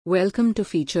Welcome to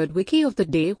Featured Wiki of the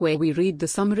Day, where we read the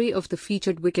summary of the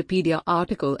featured Wikipedia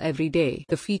article every day.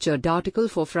 The featured article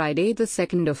for Friday, the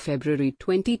 2nd of February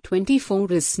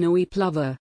 2024 is Snowy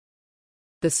Plover.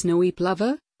 The snowy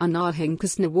plover,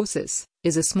 Anarhynchus nervosus,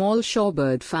 is a small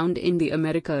shorebird found in the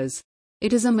Americas.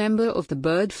 It is a member of the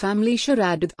bird family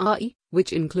Charadidae,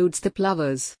 which includes the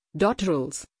plovers,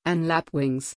 dotterels, and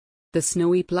lapwings. The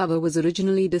snowy plover was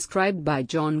originally described by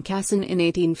John Casson in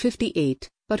 1858,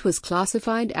 but was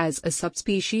classified as a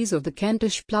subspecies of the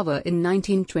Kentish plover in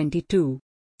 1922.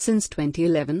 Since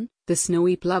 2011, the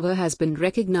snowy plover has been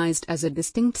recognized as a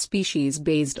distinct species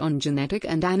based on genetic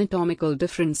and anatomical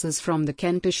differences from the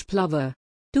Kentish plover.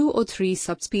 2 or 3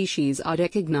 subspecies are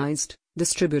recognized,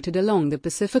 distributed along the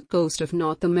Pacific coast of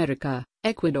North America,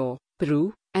 Ecuador,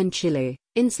 Peru, and Chile,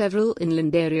 in several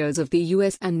inland areas of the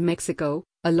US and Mexico,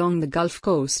 along the Gulf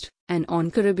Coast, and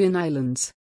on Caribbean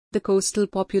islands. The coastal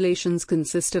populations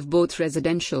consist of both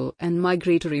residential and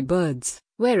migratory birds,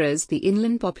 whereas the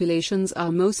inland populations are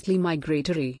mostly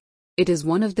migratory. It is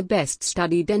one of the best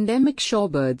studied endemic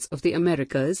shorebirds of the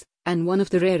Americas, and one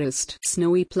of the rarest.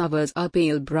 Snowy plovers are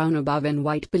pale brown above and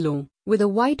white below, with a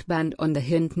white band on the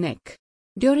hind neck.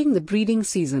 During the breeding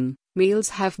season, males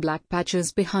have black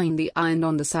patches behind the eye and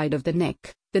on the side of the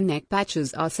neck. The neck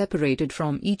patches are separated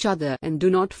from each other and do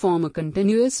not form a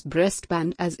continuous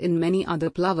breastband as in many other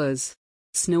plovers.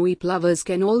 Snowy plovers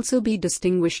can also be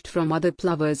distinguished from other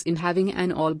plovers in having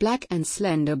an all-black and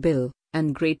slender bill,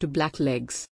 and grey to black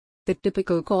legs. The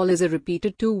typical call is a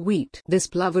repeated two-wheat. This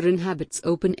plover inhabits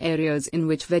open areas in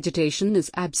which vegetation is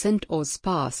absent or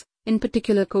sparse, in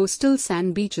particular coastal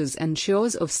sand beaches and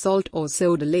shores of salt or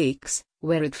soda lakes,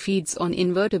 where it feeds on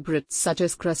invertebrates such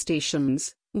as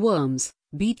crustaceans, worms,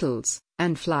 beetles,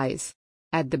 and flies.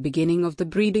 At the beginning of the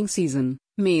breeding season,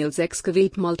 males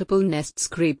excavate multiple nest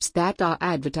scrapes that are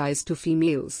advertised to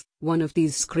females. One of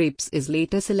these scrapes is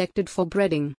later selected for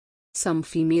breeding. Some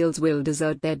females will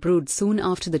desert their brood soon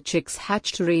after the chicks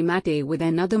hatch to remate with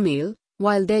another male,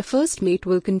 while their first mate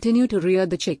will continue to rear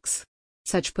the chicks.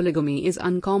 Such polygamy is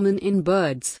uncommon in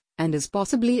birds, and is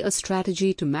possibly a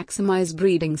strategy to maximize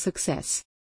breeding success.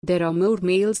 There are more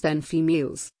males than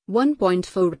females,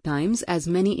 1.4 times as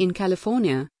many in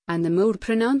California, and the more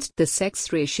pronounced the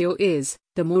sex ratio is,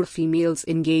 the more females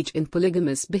engage in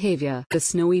polygamous behavior. The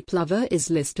snowy plover is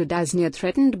listed as near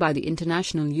threatened by the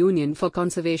International Union for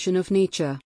Conservation of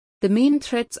Nature. The main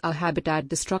threats are habitat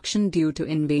destruction due to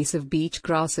invasive beach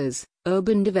grasses,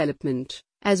 urban development,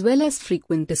 as well as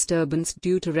frequent disturbance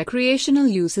due to recreational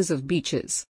uses of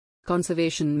beaches.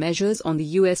 Conservation measures on the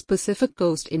U.S. Pacific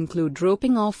coast include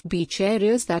roping off beach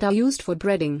areas that are used for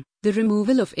breeding, the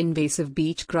removal of invasive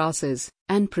beach grasses,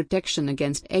 and protection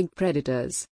against egg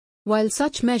predators. While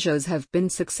such measures have been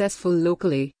successful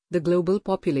locally, the global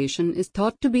population is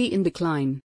thought to be in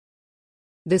decline.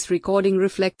 This recording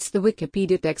reflects the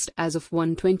Wikipedia text as of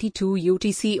 1:22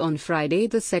 UTC on Friday,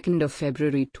 the 2nd of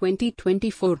February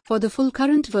 2024. For the full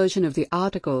current version of the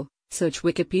article, search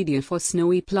Wikipedia for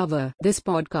snowy plover. This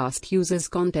podcast uses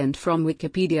content from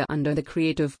Wikipedia under the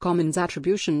Creative Commons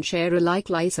Attribution Share Alike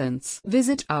license.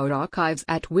 Visit our archives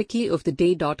at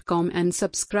wikioftheday.com and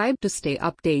subscribe to stay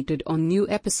updated on new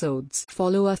episodes.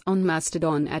 Follow us on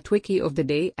Mastodon at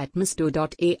wikioftheday at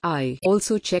misto.ai.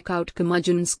 Also check out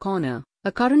Curmudgeon's Corner,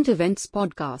 a current events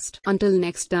podcast. Until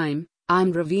next time,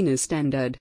 I'm Ravina Standard.